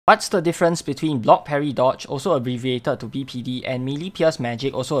What's the difference between block parry dodge, also abbreviated to BPD, and melee pierce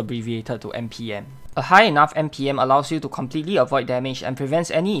magic, also abbreviated to MPM? A high enough MPM allows you to completely avoid damage and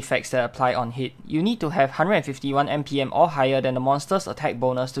prevents any effects that apply on hit. You need to have 151 MPM or higher than the monster's attack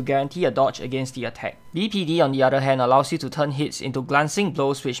bonus to guarantee a dodge against the attack. BPD on the other hand allows you to turn hits into glancing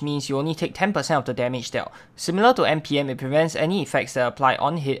blows, which means you only take 10% of the damage dealt. Similar to MPM, it prevents any effects that apply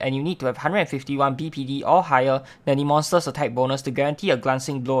on hit, and you need to have 151 BPD or higher than the monster's attack bonus to guarantee a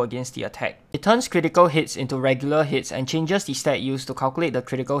glancing blow against the attack. It turns critical hits into regular hits and changes the stat used to calculate the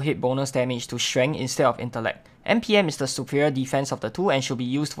critical hit bonus damage to strength instead of intellect. MPM is the superior defense of the two and should be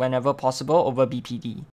used whenever possible over BPD.